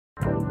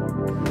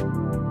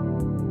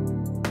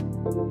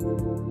What's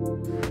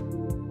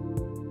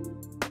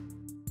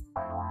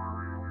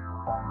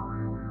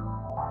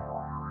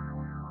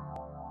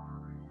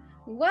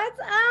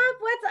up?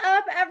 What's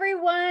up,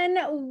 everyone?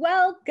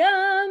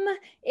 Welcome.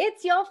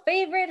 It's your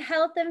favorite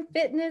health and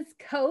fitness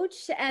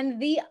coach and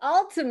the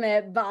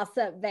ultimate boss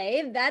up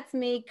babe. That's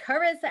me,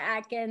 Karissa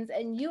Adkins,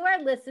 and you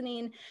are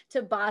listening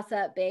to Boss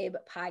Up Babe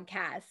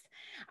podcast.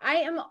 I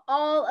am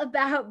all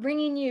about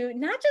bringing you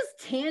not just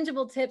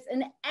tangible tips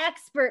and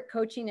expert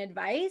coaching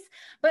advice,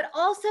 but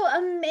also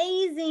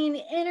amazing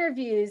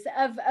interviews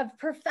of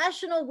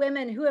professional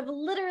women who have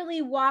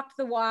literally walked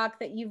the walk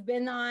that you've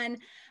been on.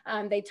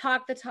 They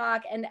talk the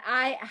talk, and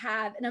I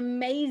have an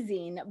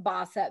amazing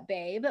boss up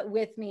babe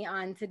with me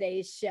on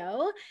today's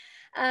show.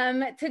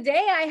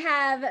 Today I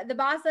have the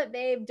boss up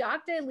babe,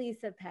 Dr.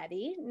 Lisa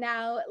Petty.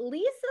 Now,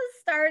 Lisa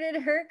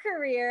started her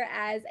career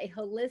as a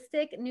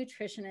holistic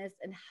nutritionist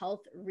and health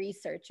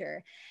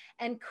researcher,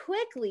 and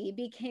quickly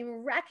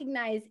became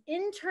recognized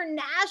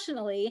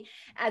internationally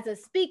as a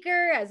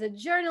speaker, as a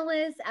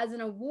journalist, as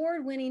an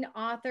award-winning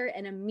author,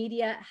 and a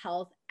media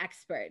health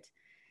expert.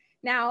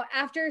 Now,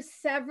 after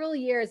several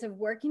years of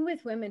working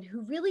with women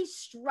who really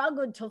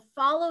struggled to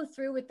follow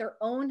through with their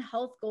own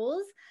health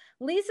goals,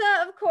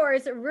 Lisa, of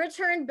course,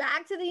 returned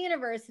back to the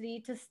university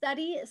to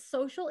study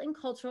social and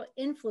cultural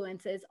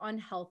influences on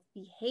health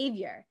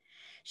behavior.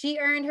 She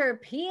earned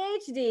her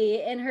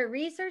PhD in her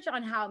research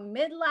on how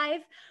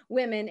midlife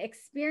women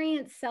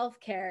experience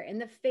self-care in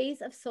the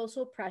face of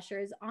social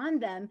pressures on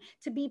them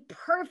to be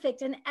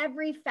perfect in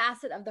every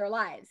facet of their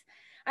lives.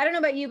 I don't know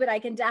about you, but I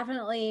can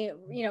definitely,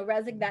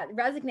 that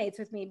resonates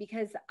with me,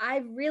 because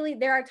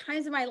there are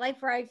times in my life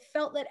where I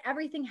felt that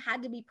everything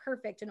had to be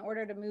perfect in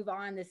order to move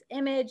on, this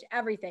image,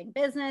 everything,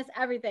 business,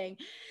 everything.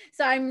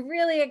 So I'm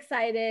really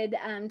excited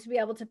to be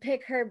able to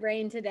pick her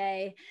brain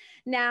today.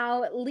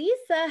 Now,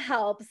 Lisa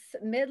helps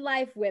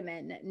midlife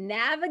women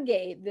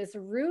navigate this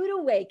rude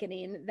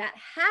awakening that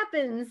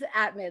happens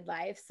at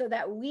midlife so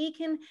that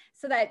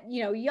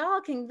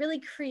y'all can really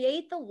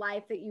create the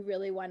life that you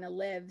really want to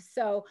live.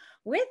 So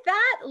with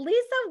that,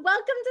 Lisa,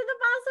 welcome to the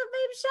Boss Up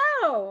Babe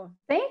show.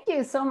 Thank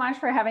you so much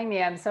for having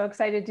me. I'm so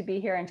excited to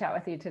be here and chat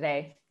with you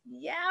today.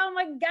 Yeah, oh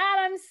my God,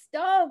 I'm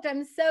stoked.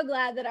 I'm so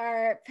glad that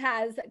our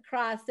paths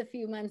crossed a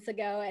few months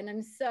ago, and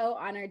I'm so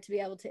honored to be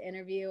able to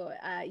interview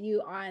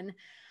you on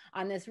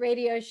this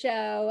radio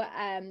show.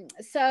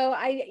 So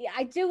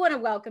I do want to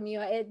welcome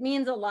you. It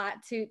means a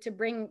lot to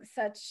bring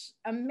such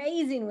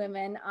amazing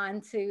women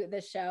onto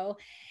the show.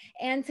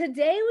 And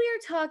today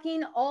we are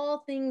talking all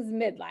things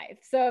midlife.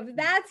 So if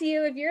that's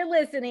you, if you're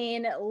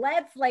listening,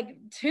 let's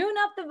tune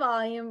up the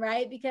volume,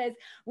 right? Because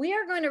we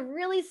are going to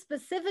really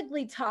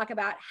specifically talk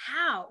about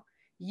how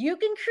you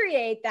can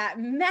create that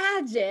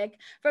magic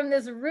from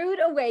this rude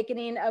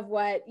awakening of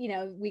what,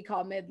 we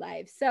call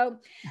midlife. So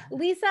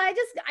Lisa, I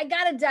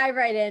got to dive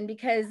right in,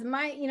 because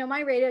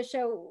my radio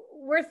show,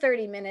 we're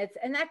 30 minutes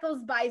and that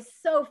goes by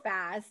so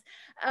fast.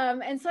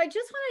 And so I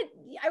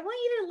want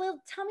you to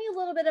tell me a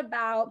little bit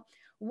about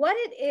what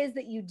it is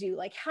that you do.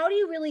 Like, how do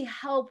you really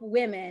help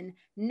women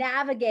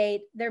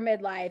navigate their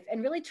midlife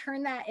and really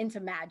turn that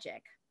into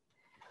magic?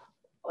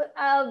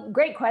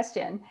 Great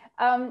question.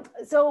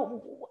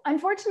 So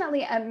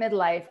unfortunately at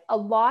midlife, a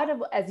lot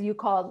of, as you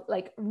call,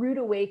 rude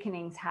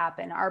awakenings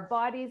happen. Our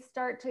bodies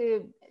start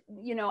to,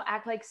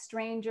 act like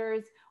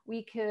strangers.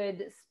 We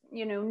could,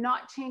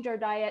 not change our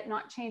diet,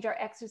 not change our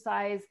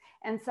exercise.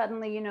 And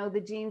suddenly,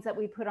 the jeans that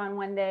we put on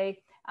one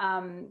day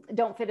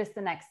don't fit us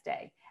the next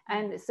day.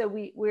 And so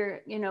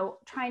we're,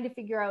 trying to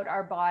figure out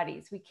our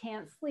bodies. We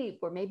can't sleep.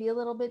 We're maybe a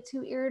little bit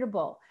too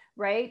irritable,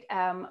 right?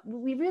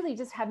 We really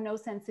just have no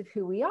sense of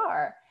who we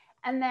are.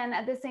 And then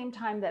at the same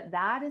time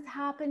that is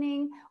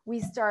happening, we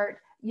start,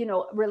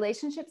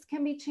 relationships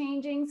can be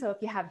changing. So if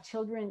you have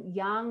children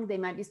young, they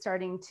might be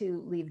starting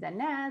to leave the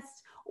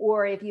nest.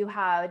 Or if you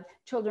have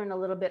children a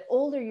little bit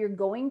older, you're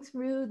going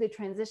through the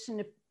transition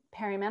to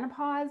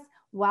perimenopause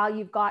while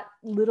you've got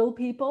little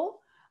people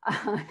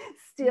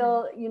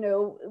still,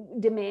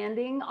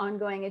 demanding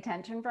ongoing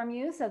attention from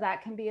you. So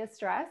that can be a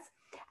stress.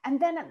 And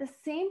then at the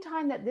same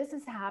time that this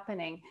is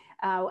happening,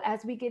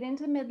 as we get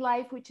into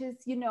midlife, which is,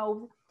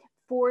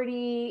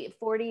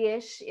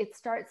 40-ish, it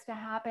starts to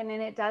happen.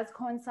 And it does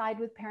coincide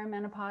with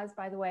perimenopause,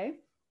 by the way.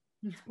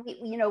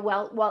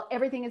 While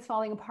everything is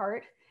falling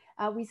apart,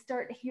 we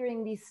start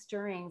hearing these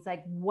stirrings,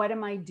 like, what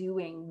am I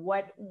doing?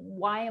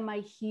 Why am I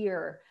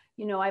here?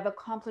 I've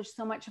accomplished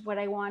so much of what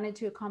I wanted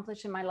to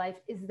accomplish in my life.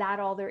 Is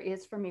that all there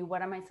is for me?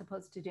 What am I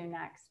supposed to do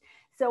next?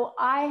 So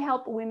I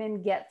help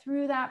women get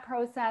through that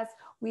process.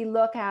 We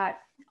look at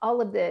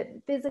all of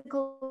the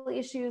physical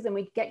issues and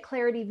we get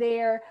clarity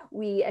there.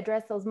 We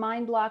address those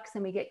mind blocks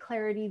and we get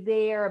clarity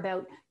there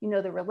about,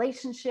 the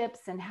relationships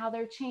and how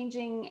they're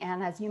changing.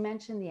 And as you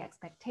mentioned, the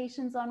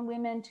expectations on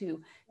women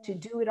to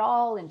do it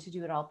all and to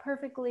do it all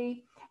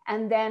perfectly.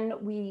 And then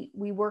we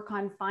work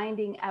on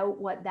finding out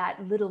what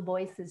that little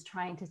voice is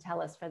trying to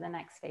tell us for the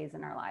next phase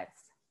in our lives.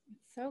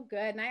 So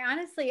good. And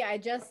I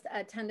just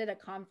attended a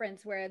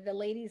conference where the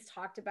ladies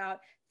talked about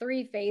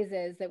 3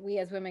 phases that we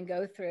as women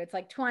go through. It's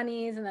like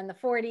 20s and then the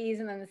 40s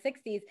and then the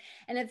 60s.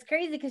 And it's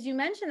crazy because you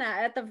mentioned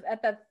that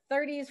at the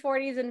 30s,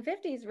 40s and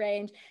 50s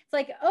range, it's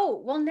like,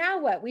 oh, well, now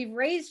what? We've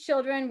raised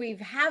children, we've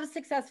have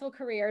successful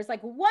careers.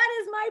 Like, what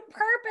is my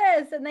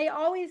purpose? And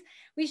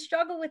we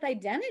struggle with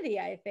identity,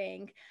 I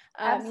think.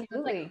 Absolutely. It's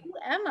like, who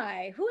am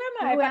I? Who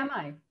am I? Who am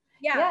I?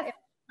 Yeah. Yes.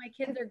 My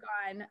kids are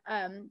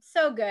gone.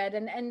 So good.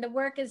 And the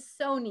work is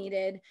so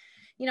needed.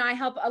 I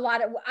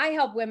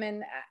help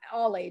women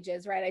all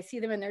ages, right? I see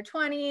them in their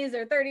 20s,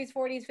 their 30s,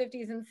 40s,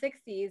 50s, and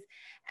 60s.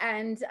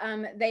 And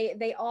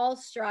they all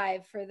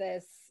strive for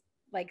this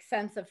like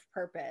sense of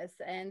purpose.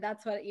 And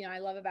that's what, I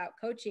love about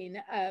coaching.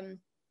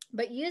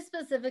 But you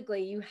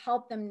specifically, you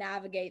help them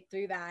navigate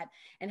through that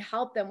and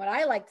help them, what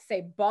I like to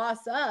say,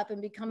 boss up and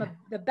become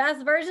the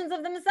best versions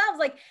of themselves.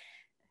 Like,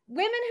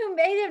 women who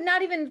may have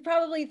not even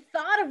probably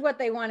thought of what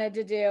they wanted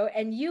to do,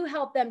 and you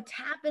help them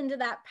tap into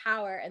that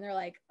power, and they're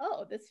like,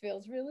 oh, this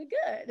feels really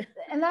good.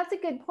 And that's a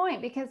good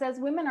point, because as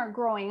women are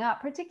growing up,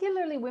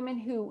 particularly women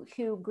who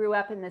grew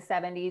up in the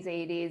 70s,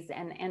 80s,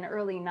 and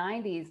early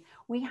 90s,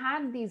 we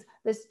had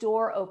this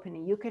door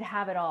opening. You could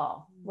have it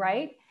all,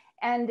 right?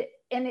 And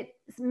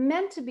it's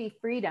meant to be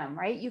freedom,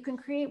 right? You can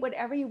create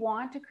whatever you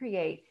want to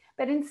create.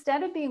 But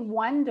instead of being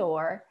one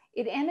door,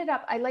 it ended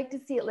up, I like to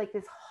see it like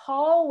this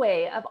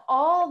hallway of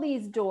all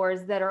these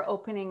doors that are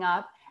opening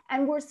up,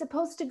 and we're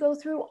supposed to go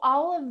through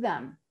all of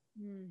them.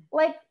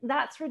 Like,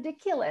 that's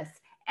ridiculous.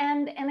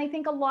 And I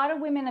think a lot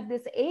of women of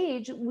this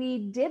age,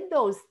 we did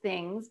those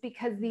things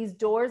because these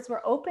doors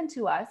were open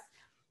to us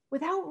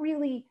without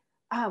really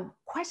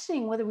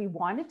questioning whether we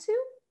wanted to,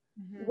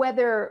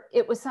 whether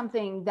it was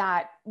something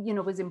that,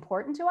 was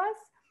important to us.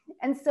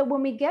 And so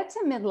when we get to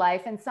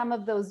midlife and some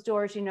of those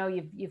doors,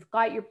 you've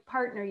got your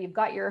partner, you've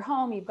got your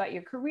home, you've got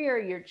your career,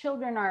 your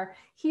children are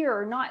here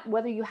or not,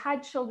 whether you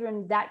had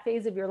children, that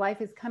phase of your life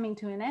is coming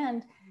to an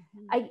end.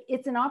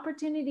 It's an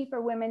opportunity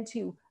for women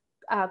to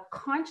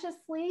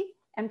consciously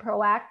and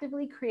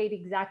proactively create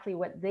exactly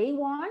what they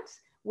want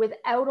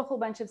without a whole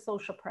bunch of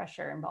social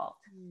pressure involved.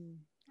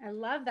 I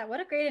love that.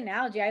 What a great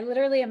analogy. I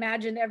literally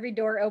imagined every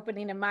door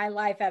opening in my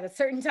life at a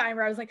certain time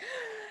where I was like,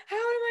 how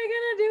am I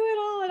going to do it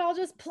all? And I'll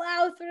just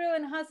plow through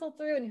and hustle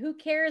through, and who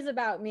cares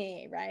about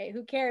me, right?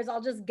 Who cares?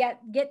 I'll just get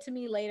to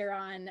me later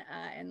on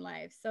in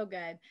life. So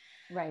good.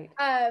 Right.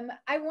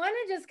 I want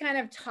to just kind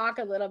of talk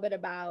a little bit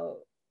about,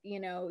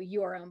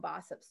 your own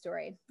BossUp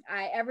story.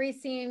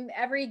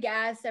 Every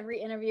guest, every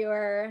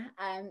interviewer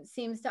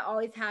seems to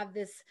always have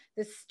this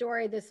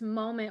story, this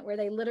moment where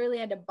they literally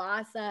had to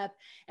boss up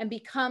and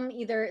become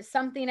either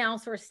something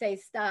else or stay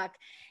stuck.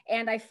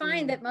 And I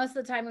find that most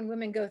of the time when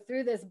women go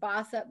through this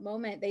boss up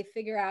moment, they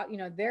figure out,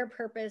 their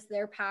purpose,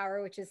 their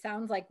power, which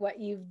sounds like what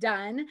you've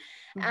done.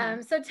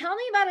 So tell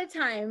me about a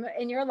time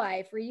in your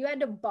life where you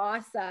had to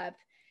boss up,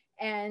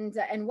 and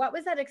what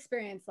was that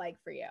experience like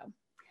for you?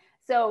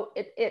 So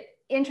it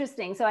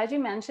interesting. So as you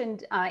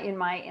mentioned in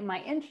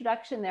my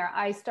introduction there,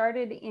 I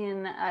started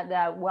in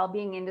the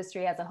well-being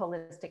industry as a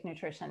holistic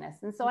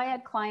nutritionist. And so I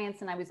had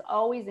clients, and I was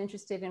always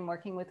interested in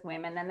working with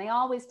women, and they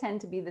always tend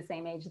to be the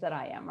same age that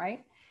I am,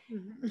 right?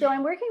 So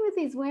I'm working with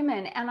these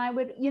women, and I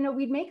would,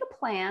 we'd make a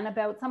plan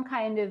about some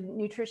kind of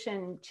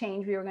nutrition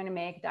change we were going to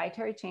make,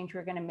 dietary change we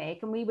were going to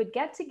make. And we would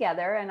get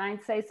together, and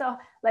I'd say, so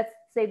let's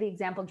say the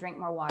example, drink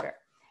more water.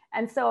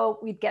 And so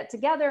we'd get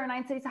together, and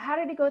I'd say, so how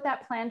did it go with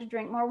that plan to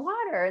drink more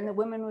water? And the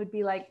women would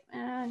be like,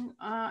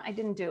 I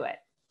didn't do it.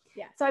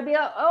 Yeah. So I'd be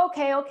like,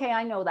 okay,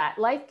 I know that.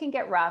 Life can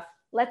get rough.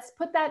 Let's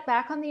put that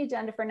back on the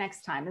agenda for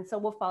next time. And so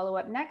we'll follow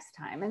up next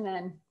time. And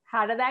then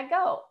how did that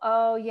go?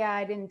 Oh yeah,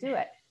 I didn't do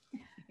it.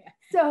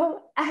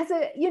 So as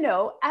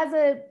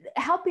a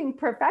helping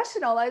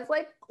professional, I was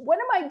like, what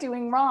am I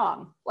doing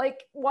wrong?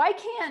 Like, why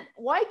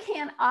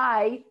can't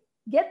I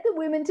get the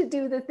women to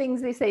do the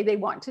things they say they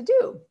want to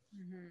do?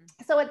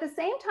 So at the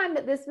same time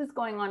that this was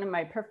going on in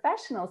my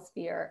professional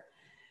sphere,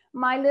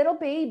 my little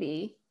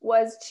baby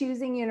was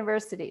choosing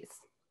universities,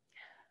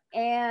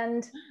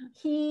 and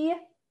he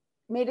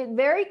made it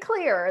very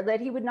clear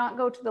that he would not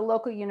go to the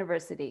local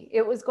university.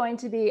 It was going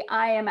to be,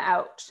 I am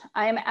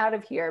out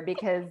of here,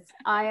 because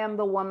I am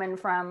the woman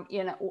from,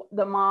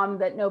 the mom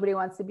that nobody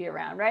wants to be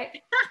around, right?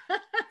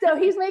 So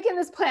he's making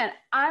this plan.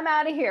 I'm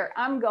out of here.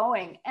 I'm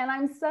going. And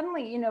I'm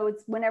suddenly,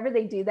 it's whenever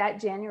they do that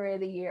January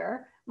of the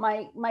year,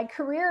 my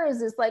career is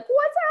just like,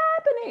 what's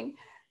happening?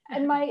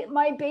 And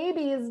my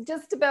baby is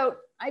just about,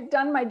 I've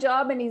done my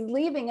job and he's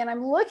leaving. And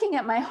I'm looking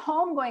at my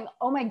home going,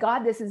 oh my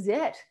God, this is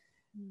it.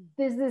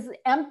 There's this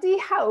empty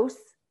house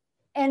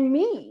and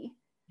me.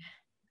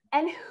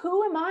 And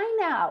who am I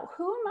now?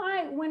 Who am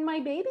I when my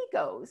baby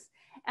goes?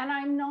 And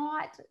I'm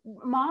not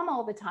mom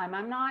all the time.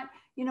 I'm not,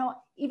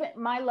 even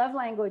my love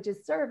language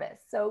is service.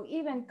 So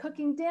even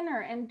cooking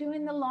dinner and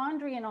doing the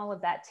laundry and all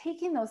of that,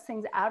 taking those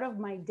things out of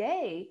my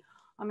day,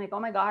 I'm like,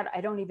 oh my God,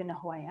 I don't even know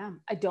who I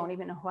am. I don't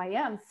even know who I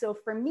am. So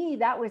for me,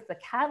 that was the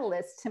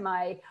catalyst to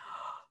my,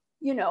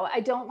 you know, I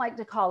don't like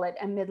to call it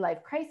a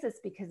midlife crisis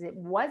because it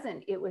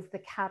wasn't. It was the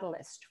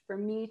catalyst for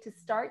me to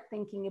start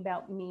thinking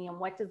about me and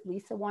what does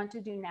Lisa want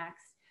to do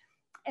next.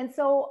 And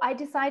so I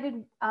decided,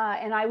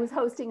 and I was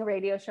hosting a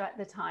radio show at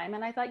the time,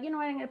 and I thought, you know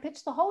what, I'm going to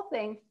pitch the whole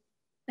thing,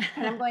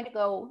 and I'm going to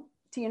go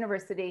to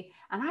university,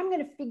 and I'm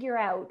going to figure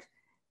out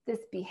this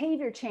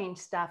behavior change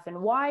stuff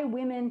and why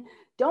women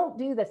don't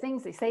do the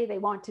things they say they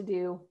want to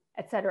do,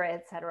 et cetera,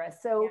 et cetera.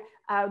 So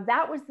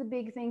that was the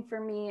big thing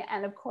for me.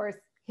 And of course,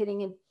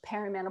 hitting in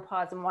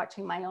perimenopause and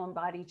watching my own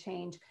body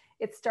change,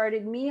 it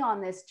started me on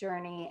this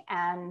journey.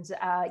 And,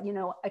 you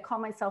know, I call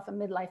myself a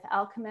midlife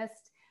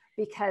alchemist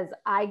because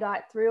I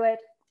got through it.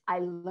 I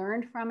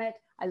learned from it.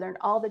 I learned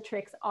all the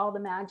tricks, all the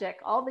magic,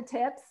 all the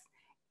tips.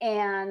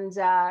 And,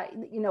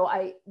 you know,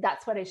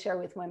 that's what I share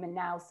with women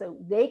now so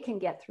they can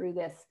get through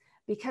this,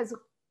 because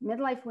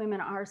midlife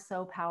women are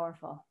so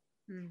powerful.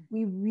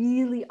 We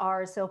really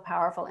are so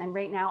powerful. And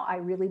right now, I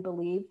really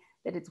believe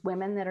that it's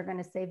women that are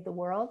going to save the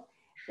world,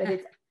 that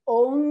it's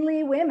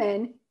only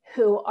women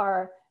who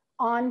are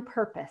on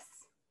purpose,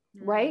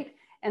 right?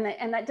 And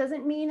that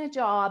doesn't mean a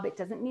job. It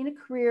doesn't mean a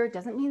career. It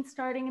doesn't mean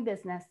starting a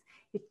business.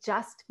 It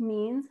just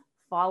means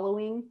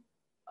following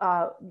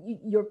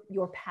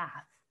your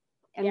path.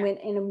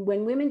 And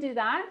when women do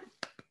that,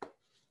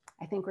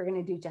 I think we're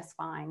going to do just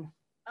fine.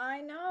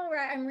 I know,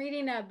 right? I'm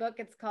reading a book.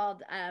 It's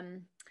called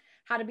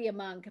How to Be a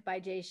Monk by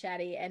Jay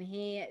Shetty. And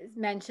he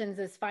mentions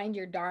this, find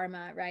your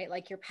dharma, right?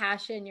 Like your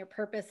passion, your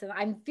purpose. And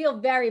I feel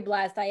very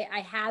blessed.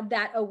 I had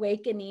that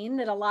awakening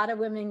that a lot of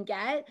women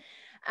get.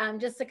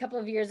 Just a couple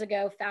of years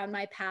ago, found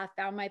my path,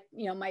 found my,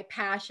 you know, my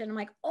passion. I'm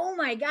like, oh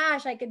my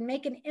gosh, I could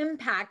make an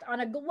impact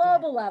on a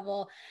global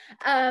level.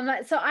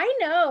 So I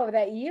know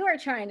that you are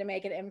trying to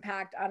make an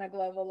impact on a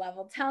global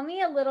level. Tell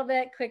me a little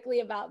bit quickly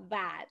about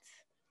that.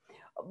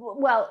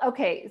 Well,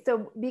 okay.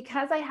 So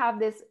because I have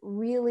this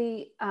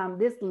really,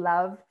 this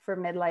love for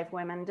midlife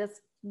women,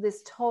 just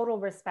this total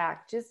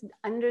respect, just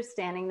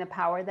understanding the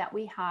power that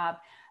we have,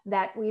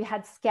 that we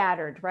had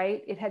scattered,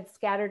 right? It had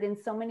scattered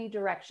in so many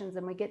directions,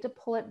 and we get to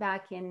pull it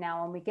back in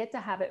now, and we get to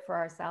have it for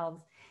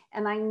ourselves.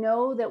 And I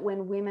know that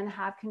when women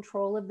have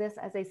control of this,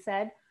 as I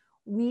said,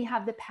 we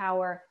have the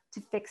power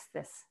to fix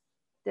this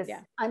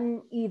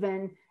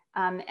uneven,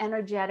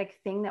 energetic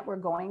thing that we're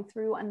going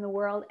through in the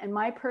world. And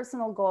my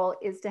personal goal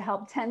is to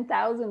help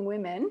 10,000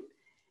 women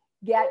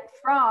get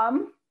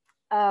from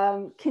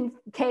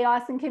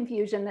chaos and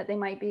confusion that they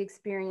might be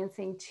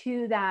experiencing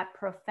to that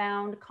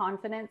profound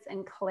confidence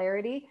and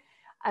clarity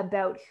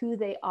about who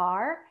they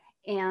are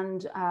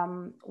and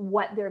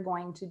what they're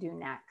going to do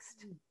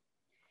next.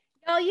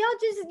 Oh,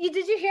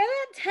 did you hear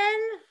that?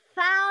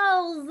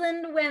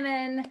 10,000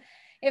 women.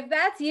 If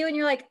that's you and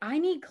you're like, I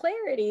need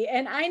clarity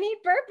and I need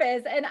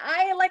purpose and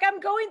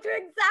I'm going through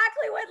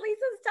exactly what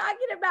Lisa's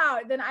talking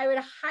about, then I would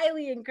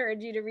highly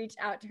encourage you to reach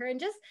out to her and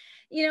just,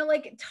 you know,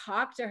 like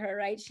talk to her,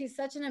 right? She's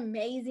such an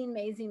amazing,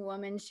 amazing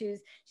woman.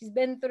 She's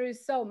been through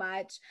so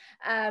much,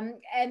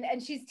 and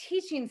she's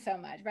teaching so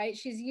much, right?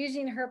 She's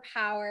using her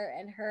power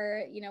and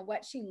her, you know,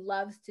 what she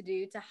loves to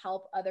do to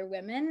help other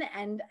women.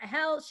 And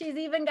hell, she's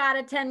even got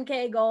a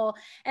 10K goal.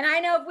 And I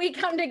know if we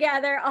come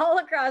together all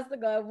across the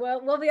globe,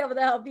 we'll be able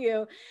to help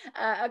you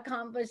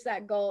accomplish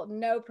that goal.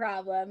 No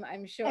problem,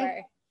 I'm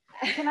sure.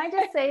 And can I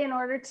just say, in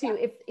order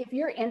to, if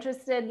you're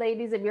interested,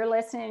 ladies, if you're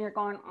listening and you're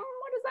going, what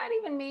does that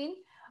even mean?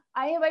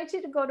 I invite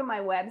you to go to my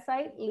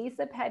website,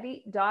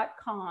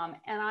 lisapetty.com,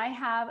 and I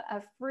have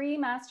a free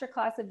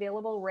masterclass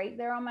available right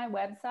there on my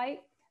website,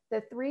 the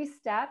 3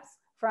 steps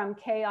from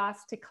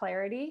chaos to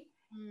clarity.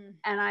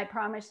 And I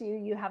promise you,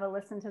 you have a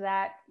listen to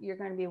that, you're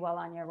going to be well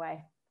on your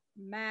way.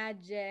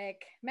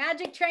 Magic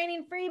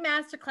training, free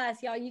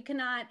masterclass, y'all. You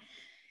cannot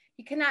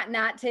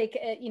not take,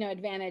 you know,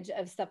 advantage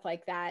of stuff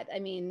like that. I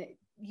mean,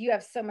 you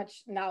have so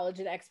much knowledge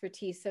and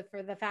expertise. So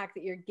for the fact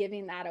that you're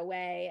giving that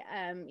away,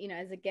 you know,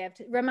 as a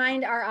gift,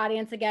 remind our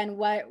audience again,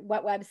 what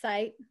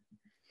website?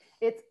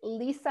 It's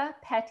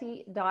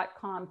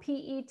lisapetty.com,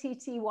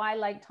 Petty,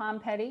 like Tom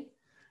Petty.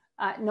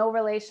 No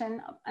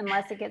relation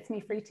unless it gets me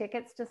free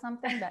tickets to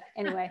something. But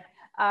anyway,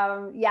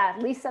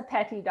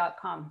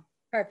 lisapetty.com.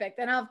 Perfect.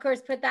 And I'll of course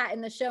put that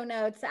in the show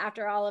notes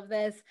after all of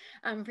this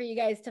for you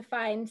guys to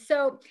find.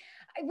 So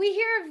we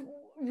hear of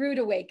rude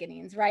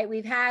awakenings, right?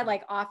 We've had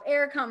like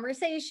off-air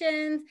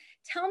conversations.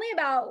 Tell me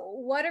about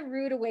what a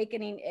rude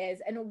awakening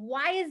is and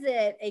why is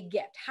it a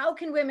gift? How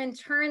can women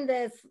turn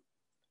this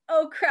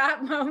oh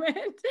crap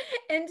moment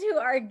into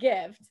our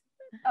gift?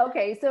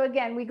 Okay. So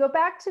again, we go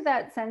back to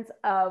that sense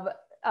of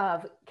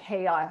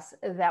chaos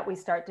that we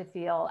start to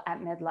feel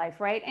at midlife,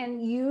 right?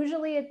 And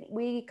usually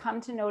we come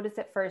to notice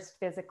it first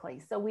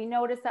physically. So we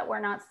notice that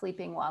we're not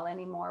sleeping well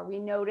anymore. We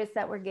notice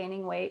that we're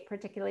gaining weight,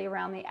 particularly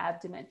around the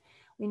abdomen.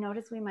 We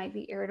notice we might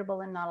be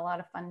irritable and not a lot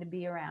of fun to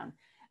be around.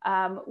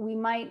 We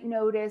might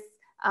notice,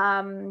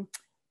 you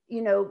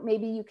know,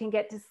 maybe you can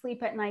get to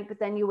sleep at night, but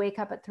then you wake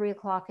up at 3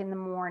 o'clock in the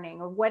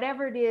morning or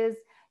whatever it is.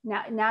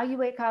 Now you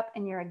wake up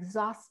and you're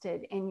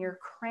exhausted and you're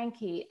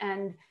cranky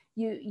and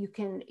you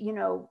can, you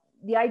know,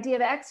 the idea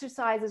of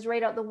exercise is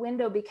right out the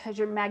window because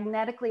you're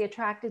magnetically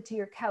attracted to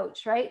your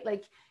couch, right?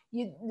 Like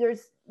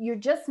you're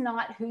just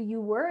not who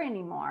you were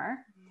anymore.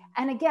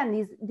 And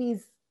again,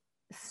 these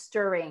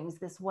stirrings,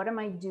 this, what am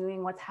I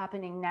doing? What's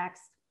happening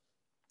next?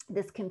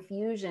 This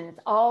confusion, it's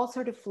all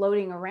sort of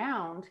floating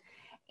around.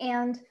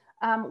 And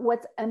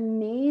what's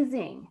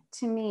amazing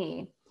to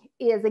me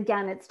is,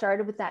 again, it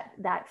started with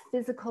that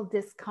physical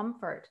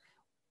discomfort.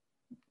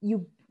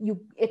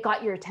 It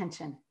got your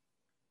attention,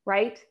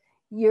 right?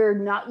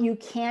 You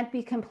can't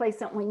be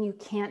complacent when you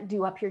can't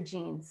do up your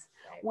jeans,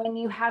 right? When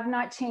you have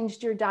not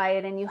changed your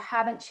diet and you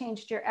haven't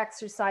changed your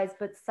exercise,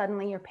 but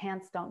suddenly your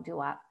pants don't do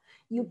up.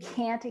 You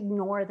can't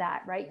ignore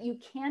that, right? You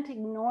can't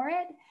ignore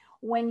it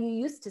when you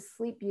used to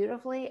sleep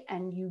beautifully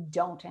and you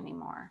don't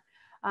anymore.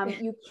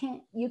 You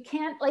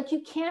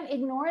can't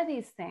ignore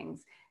these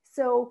things.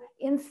 So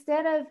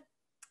instead of,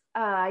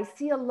 I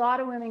see a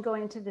lot of women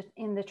going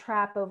in the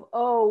trap of,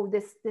 oh,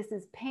 this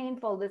is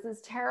painful. This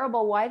is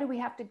terrible. Why do we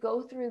have to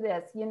go through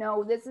this? You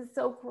know, this is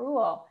so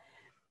cruel.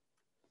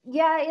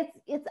 Yeah,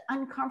 it's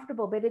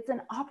uncomfortable, but it's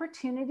an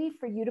opportunity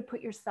for you to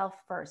put yourself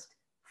first.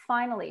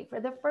 Finally, for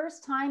the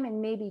first time in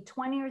maybe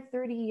 20 or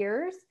 30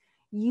 years,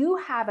 you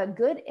have a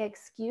good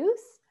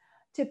excuse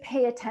to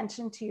pay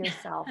attention to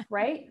yourself,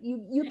 right?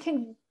 You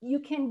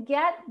can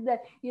get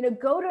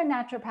go to a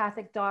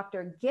naturopathic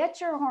doctor, get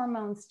your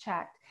hormones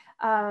checked.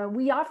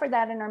 We offer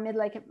that in our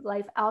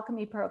Midlife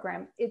Alchemy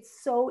program.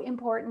 It's so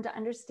important to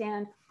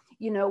understand,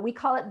 we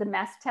call it the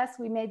MESS test.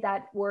 We made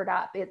that word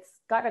up.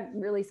 It's got a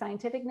really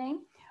scientific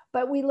name,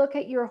 but we look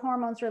at your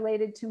hormones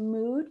related to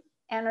mood,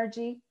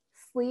 energy,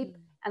 sleep,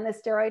 and the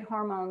steroid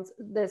hormones,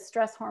 the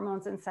stress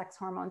hormones, and sex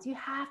hormones. You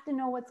have to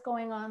know what's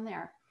going on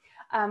there.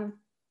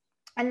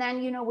 And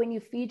then, when you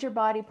feed your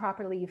body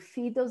properly, you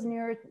feed those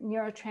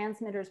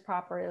neurotransmitters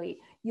properly,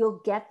 you'll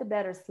get the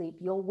better sleep.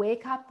 You'll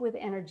wake up with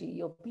energy.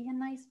 You'll be a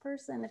nice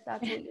person if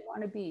that's what you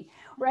want to be,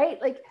 right?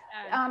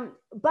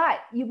 But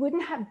you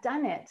wouldn't have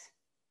done it.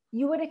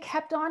 You would have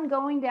kept on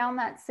going down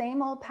that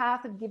same old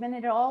path of giving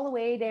it all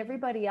away to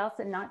everybody else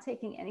and not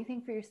taking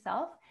anything for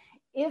yourself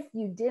if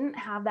you didn't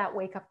have that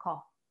wake-up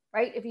call,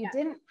 right? If you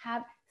didn't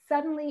have,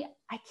 suddenly,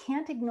 I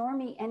can't ignore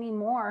me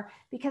anymore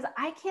because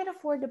I can't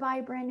afford to buy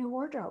a brand new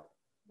wardrobe.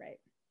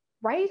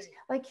 Right?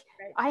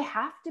 I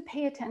have to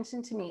pay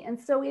attention to me. And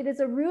so it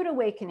is a rude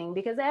awakening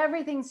because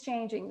everything's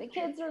changing. The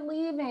kids are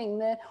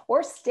leaving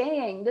or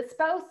staying. The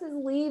spouse is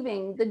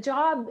leaving. The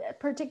job,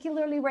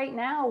 particularly right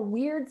now,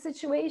 weird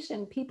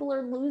situation. People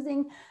are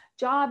losing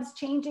jobs,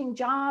 changing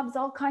jobs,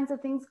 all kinds of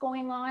things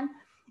going on.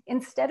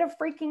 Instead of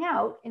freaking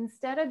out,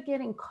 instead of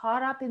getting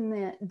caught up in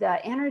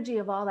the energy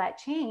of all that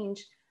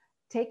change,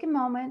 take a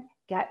moment,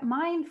 get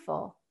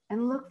mindful,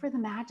 and look for the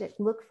magic,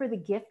 look for the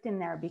gift in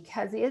there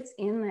because it's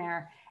in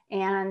there.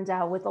 And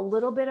with a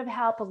little bit of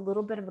help, a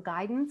little bit of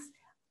guidance,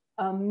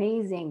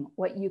 amazing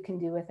what you can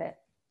do with it.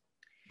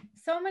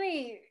 So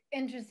many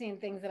interesting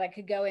things that I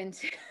could go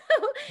into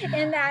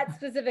in that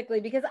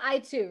specifically, because I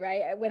too,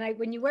 right?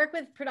 When you work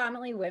with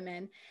predominantly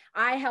women,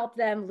 I help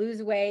them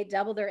lose weight,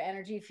 double their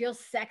energy, feel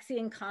sexy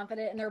and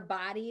confident in their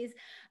bodies.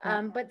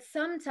 But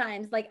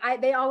sometimes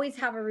they always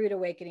have a rude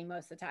awakening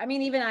most of the time. I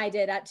mean, even I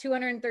did at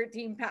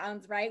 213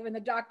 pounds, right? When the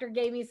doctor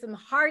gave me some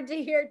hard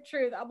to hear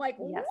truth, I'm like,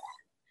 what?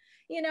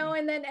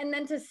 And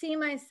then to see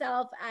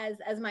myself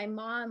as my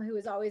mom, who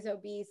was always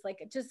obese,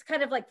 just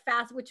kind of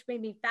which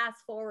made me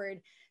fast forward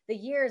the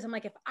years. I'm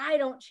like, if I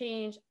don't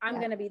change, I'm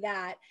going to be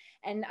that.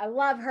 And I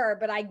love her,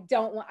 but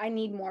I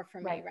need more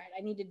from me, right?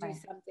 I need to do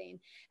something.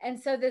 And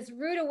so this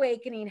rude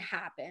awakening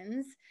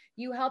happens.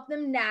 You help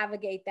them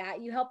navigate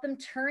that. You help them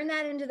turn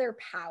that into their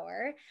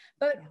power.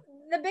 But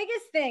the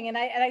biggest thing, and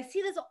I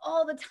see this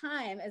all the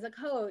time as a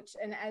coach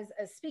and as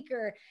a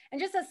speaker,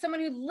 and just as someone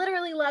who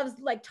literally loves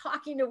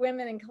talking to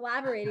women and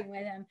collaborating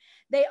with them,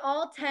 they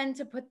all tend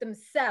to put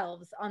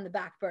themselves on the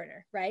back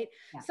burner, right?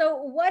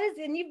 So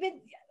and you've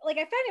been I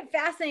find it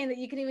fascinating that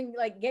you can even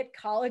get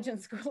college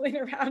and schooling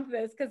around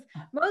this, because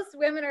most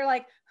women are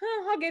like,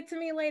 I'll get to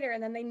me later.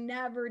 And then they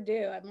never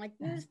do. I'm like,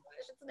 newsflash,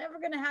 it's never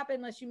going to happen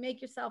unless you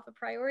make yourself a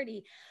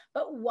priority.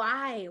 But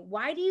why?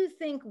 Why do you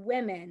think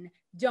women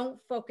don't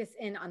focus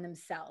in on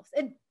themselves?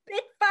 It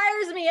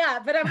fires me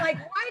up, but I'm like,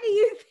 why do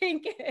you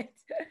think it?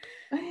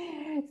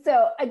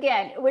 So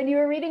again, when you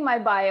were reading my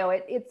bio,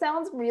 it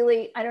sounds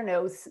really, I don't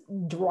know,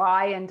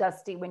 dry and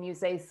dusty when you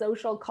say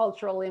social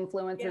cultural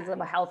influences of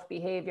a health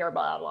behavior,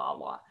 blah, blah,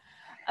 blah.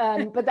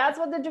 But that's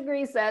what the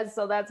degree says.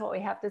 So that's what we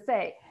have to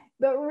say.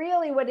 But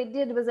really what it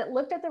did was it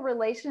looked at the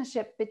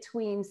relationship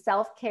between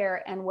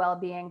self-care and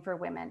well-being for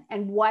women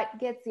and what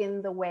gets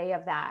in the way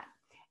of that.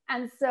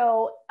 And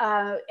so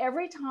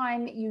every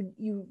time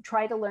you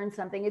try to learn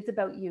something, it's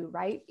about you,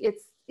 right?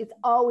 It's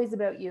always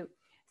about you.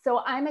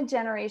 So I'm a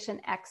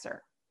Generation Xer.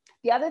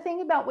 The other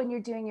thing about when you're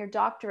doing your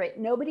doctorate,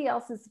 nobody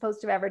else is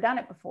supposed to have ever done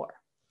it before.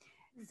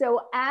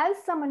 So as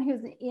someone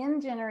who's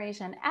in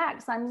Generation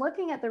X, I'm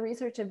looking at the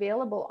research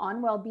available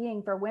on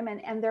well-being for women,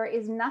 and there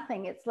is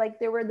nothing. It's like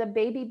there were the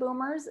baby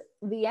boomers,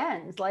 the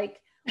end.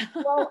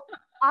 Well,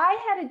 I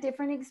had a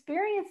different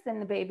experience than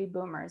the baby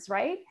boomers,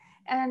 right?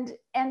 And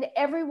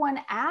everyone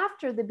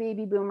after the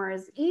baby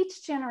boomers,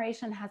 each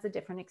generation has a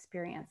different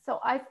experience. So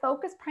I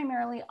focus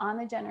primarily on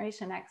the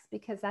Generation X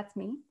because that's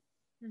me.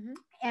 Mm-hmm.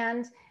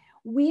 And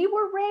we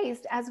were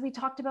raised, as we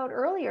talked about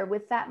earlier,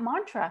 with that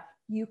mantra,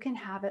 you can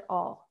have it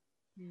all.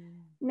 Mm.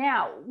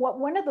 Now, what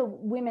one of the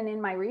women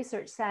in my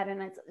research said,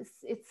 and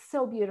it's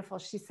so beautiful,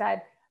 she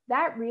said,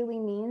 that really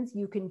means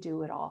you can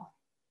do it all.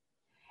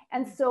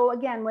 And so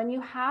again, when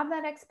you have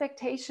that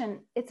expectation,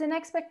 it's an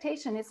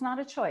expectation, it's not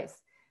a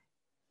choice,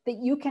 that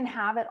you can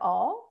have it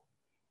all.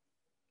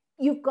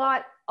 You've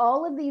got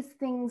all of these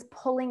things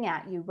pulling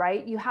at you,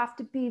 right? You have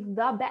to be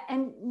the best,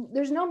 and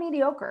there's no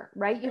mediocre,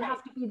 right? You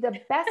have to be the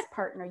best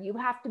partner. You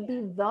have to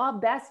be the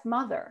best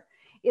mother.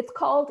 It's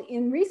called,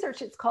 in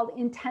research, it's called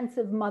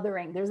intensive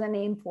mothering. There's a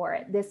name for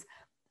it. This,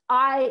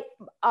 I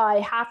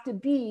have to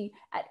be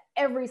at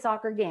every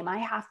soccer game.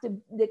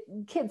 The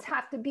kids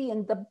have to be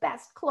in the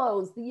best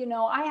clothes. You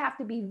know, I have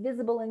to be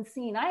visible and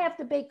seen. I have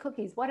to bake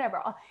cookies,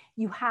 whatever.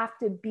 You have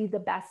to be the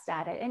best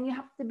at it. And you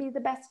have to be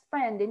the best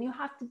friend, and you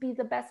have to be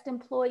the best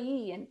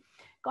employee. And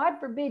God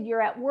forbid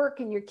you're at work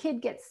and your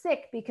kid gets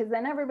sick, because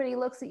then everybody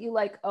looks at you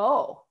like,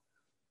 oh,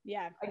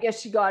 yeah, I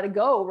guess you got to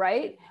go,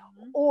 right?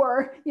 Mm-hmm.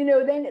 Or, you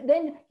know,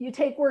 then you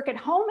take work at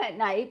home at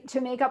night to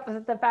make up for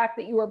the fact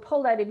that you were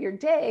pulled out of your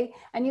day,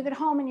 and you get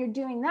home and you're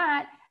doing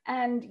that.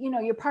 And, you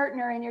know, your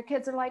partner and your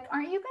kids are like,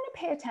 aren't you going to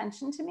pay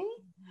attention to me?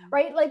 Mm-hmm.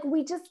 Right? Like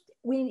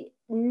we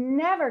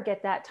never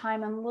get that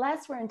time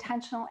unless we're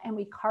intentional and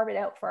we carve it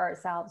out for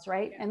ourselves,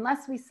 right? Yeah.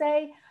 Unless we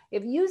say,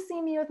 if you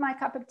see me with my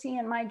cup of tea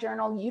and my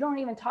journal, you don't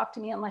even talk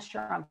to me unless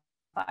you're on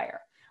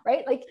fire.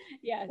 Right? Like,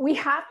 yes. We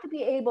have to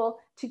be able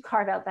to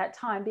carve out that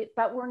time,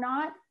 but we're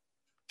not,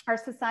 our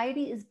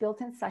society is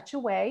built in such a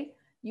way,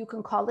 you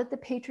can call it the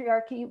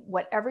patriarchy,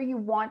 whatever you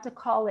want to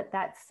call it,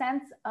 that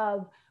sense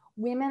of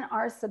women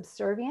are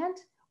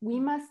subservient, we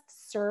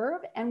must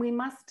serve, and we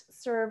must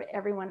serve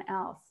everyone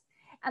else.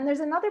 And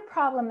there's another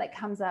problem that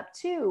comes up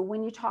too,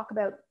 when you talk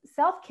about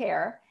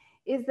self-care,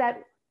 is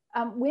that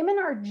women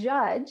are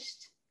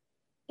judged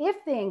if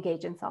they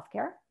engage in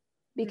self-care,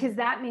 because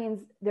that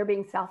means they're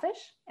being selfish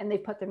and they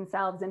put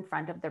themselves in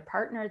front of their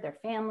partner, their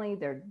family,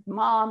 their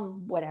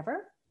mom,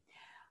 whatever.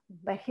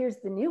 But here's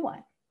the new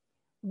one.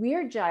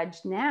 We're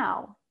judged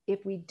now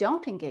if we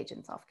don't engage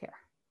in self-care.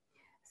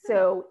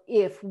 So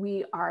if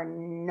we are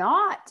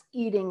not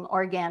eating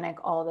organic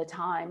all the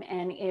time,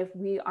 and if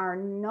we are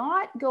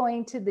not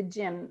going to the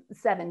gym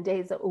 7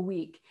 days a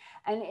week,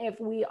 and if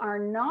we are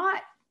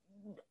not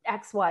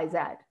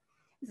XYZ.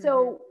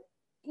 So,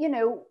 you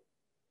know,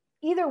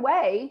 either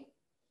way,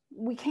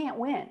 we can't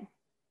win.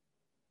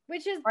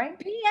 Which is right?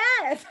 BS.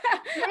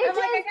 I'm like,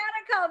 I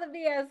gotta call the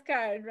BS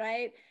card,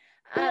 right?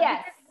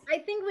 Yes. I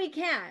think we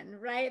can,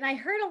 right? And I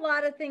heard a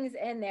lot of things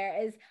in there.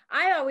 Is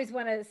I always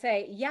want to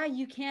say, yeah,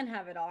 you can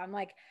have it all. I'm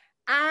like,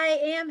 I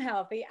am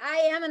healthy. I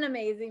am an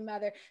amazing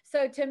mother.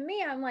 So to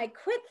me, I'm like,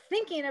 quit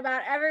thinking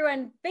about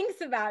everyone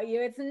thinks about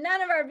you. It's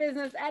none of our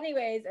business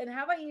anyways. And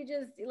how about you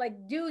just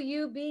like, do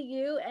you, be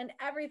you, and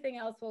everything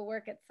else will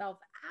work itself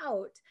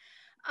out.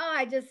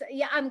 Oh,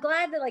 I'm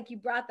glad that like you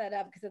brought that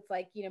up, because it's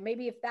like, you know,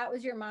 maybe if that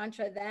was your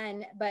mantra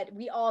then, but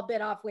we all bit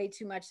off way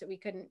too much that we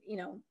couldn't, you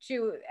know,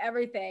 chew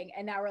everything.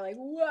 And now we're like,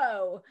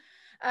 whoa.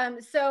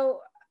 So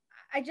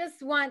I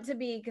just want to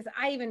be, because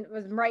I even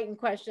was writing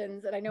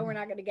questions and I know we're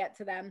not going to get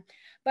to them,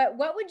 but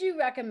what would you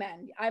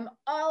recommend? I'm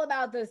all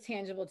about those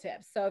tangible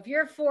tips. So if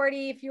you're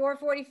 40, if you're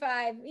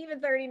 45,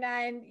 even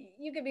 39,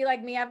 you could be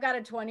like me. I've got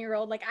a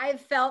 20-year-old. Like I've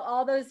felt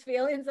all those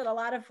feelings that a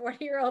lot of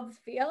 40-year-olds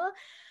feel.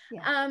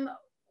 Yeah.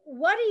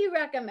 What do you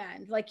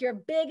recommend? Like your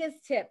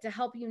biggest tip to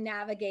help you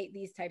navigate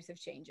these types of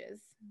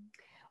changes?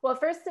 Well,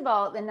 first of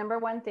all, the number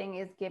one thing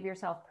is give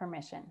yourself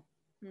permission.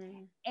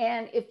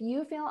 And if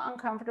you feel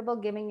uncomfortable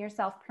giving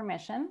yourself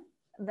permission,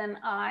 then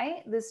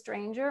I, the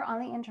stranger on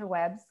the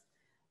interwebs,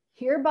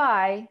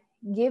 hereby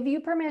give you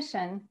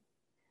permission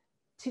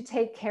to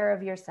take care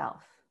of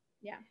yourself.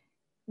 Yeah.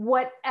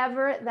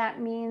 Whatever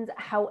that means,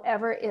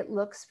 however it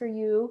looks for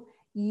you,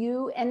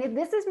 and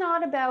this is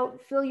not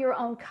about fill your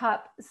own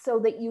cup so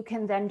that you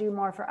can then do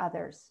more for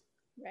others.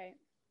 Right.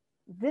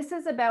 This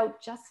is about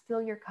just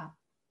fill your cup.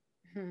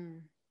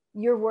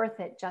 You're worth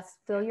it. Just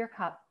fill your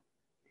cup.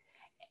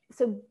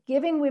 So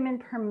giving women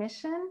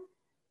permission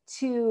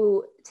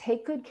to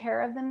take good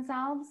care of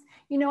themselves.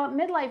 You know, at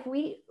midlife,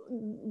 we,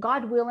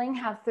 God willing,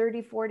 have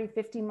 30, 40,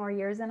 50 more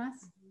years in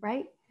us,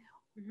 right?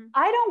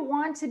 I don't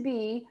want to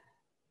be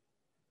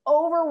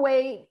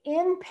overweight,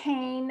 in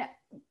pain,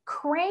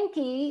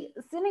 cranky,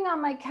 sitting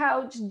on my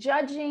couch,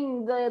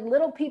 judging the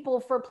little people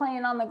for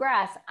playing on the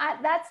grass.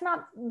 That's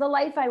not the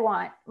life I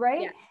want,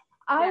 right? Yeah.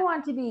 I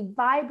want to be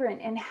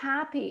vibrant and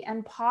happy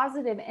and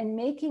positive and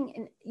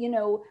making, you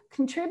know,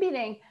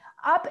 contributing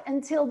up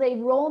until they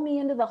roll me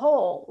into the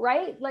hole,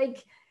 right?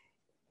 Like,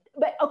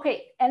 but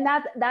okay. And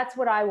that's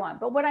what I want.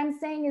 But what I'm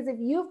saying is if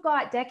you've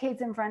got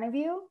decades in front of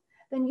you,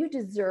 then you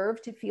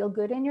deserve to feel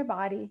good in your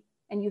body,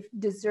 and you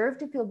deserve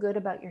to feel good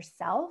about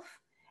yourself.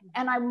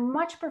 And I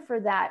much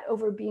prefer that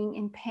over being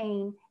in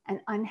pain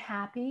and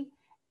unhappy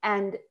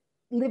and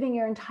living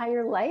your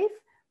entire life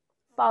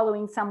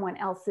following someone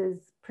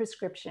else's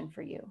prescription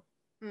for you.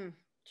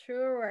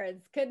 True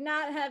words could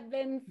not have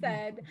been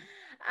said.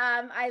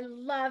 I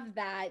love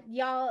that.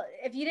 Y'all,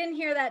 if you didn't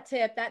hear that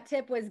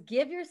tip was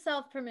give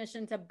yourself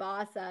permission to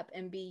boss up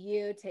and be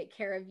you, take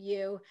care of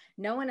you.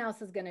 No one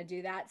else is going to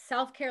do that.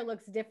 Self-care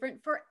looks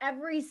different for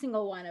every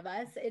single one of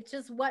us. It's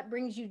just what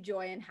brings you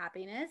joy and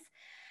happiness.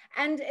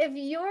 And if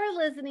you're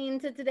listening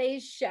to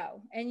today's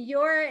show and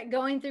you're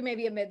going through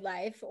maybe a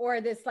midlife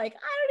or this, like,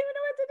 I don't even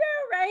know what to do,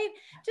 right?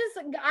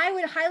 I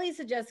would highly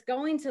suggest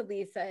going to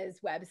Lisa's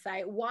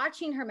website,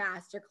 watching her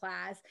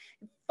masterclass,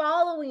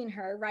 following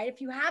her, right? If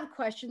you have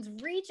questions,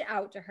 reach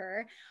out to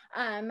her.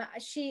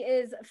 She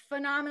is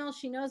phenomenal.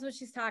 She knows what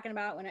she's talking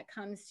about when it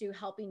comes to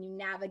helping you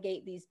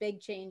navigate these big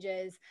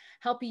changes,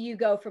 helping you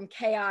go from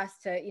chaos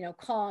to,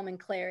 calm and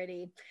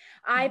clarity.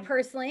 I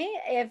personally,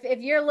 if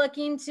you're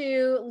looking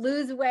to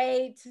lose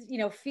weight,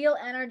 feel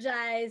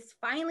energized,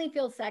 finally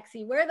feel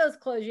sexy, wear those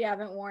clothes you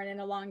haven't worn in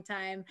a long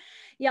time.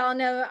 Y'all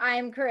know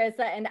I'm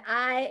Karissa, and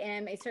I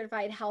am a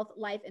certified health,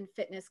 life, and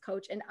fitness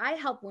coach, and I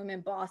help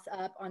women boss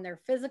up on their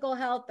physical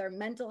health, their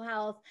mental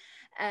health.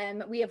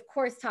 We of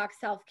course talk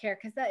self-care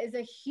because that is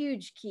a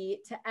huge key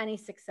to any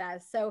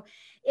success. So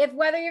if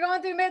whether you're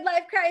going through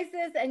midlife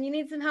crisis and you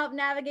need some help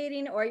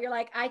navigating, or you're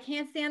like, I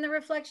can't stand the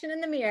reflection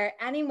in the mirror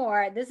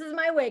anymore, this is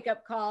my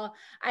wake-up call.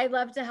 I'd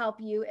love to help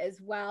you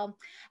as well.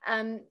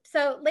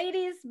 So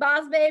ladies,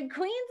 boss babe,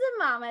 queens and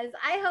mamas,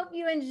 I hope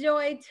you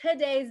enjoyed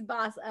today's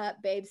Boss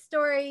Up Babe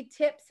story,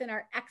 tips, and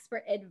our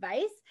expert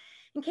advice.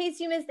 In case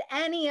you missed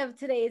any of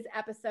today's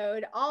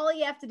episode, all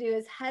you have to do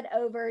is head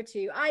over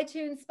to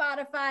iTunes,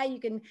 Spotify.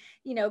 You can,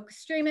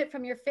 stream it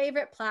from your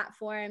favorite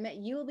platform.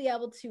 You will be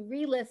able to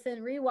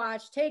re-listen,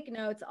 re-watch, take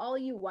notes, all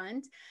you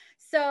want.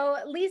 So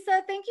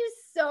Lisa, thank you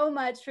so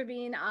much for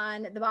being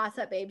on the Boss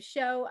Up Babe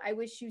show. I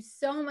wish you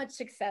so much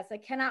success. I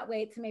cannot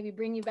wait to maybe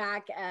bring you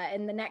back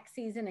in the next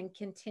season and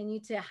continue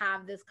to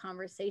have this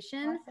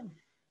conversation. Awesome.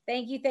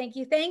 Thank you, thank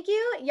you, thank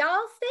you.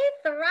 Y'all stay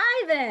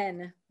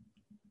thriving.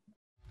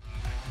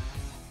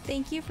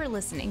 Thank you for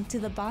listening to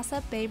the Boss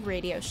Up Babe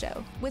radio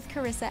show with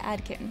Karissa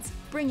Adkins,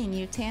 bringing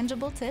you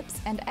tangible tips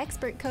and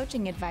expert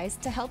coaching advice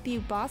to help you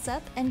boss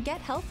up and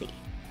get healthy.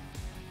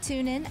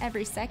 Tune in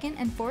every second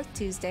and fourth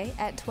Tuesday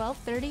at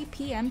 12:30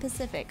 p.m.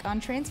 Pacific on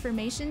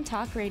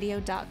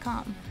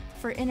TransformationTalkRadio.com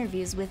for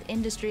interviews with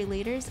industry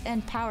leaders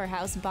and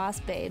powerhouse boss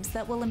babes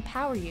that will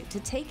empower you to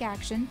take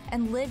action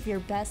and live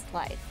your best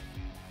life.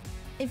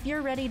 If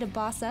you're ready to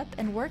boss up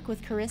and work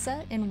with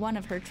Karissa in one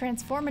of her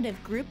transformative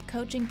group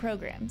coaching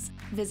programs,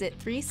 visit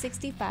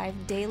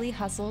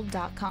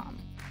 365dailyhustle.com.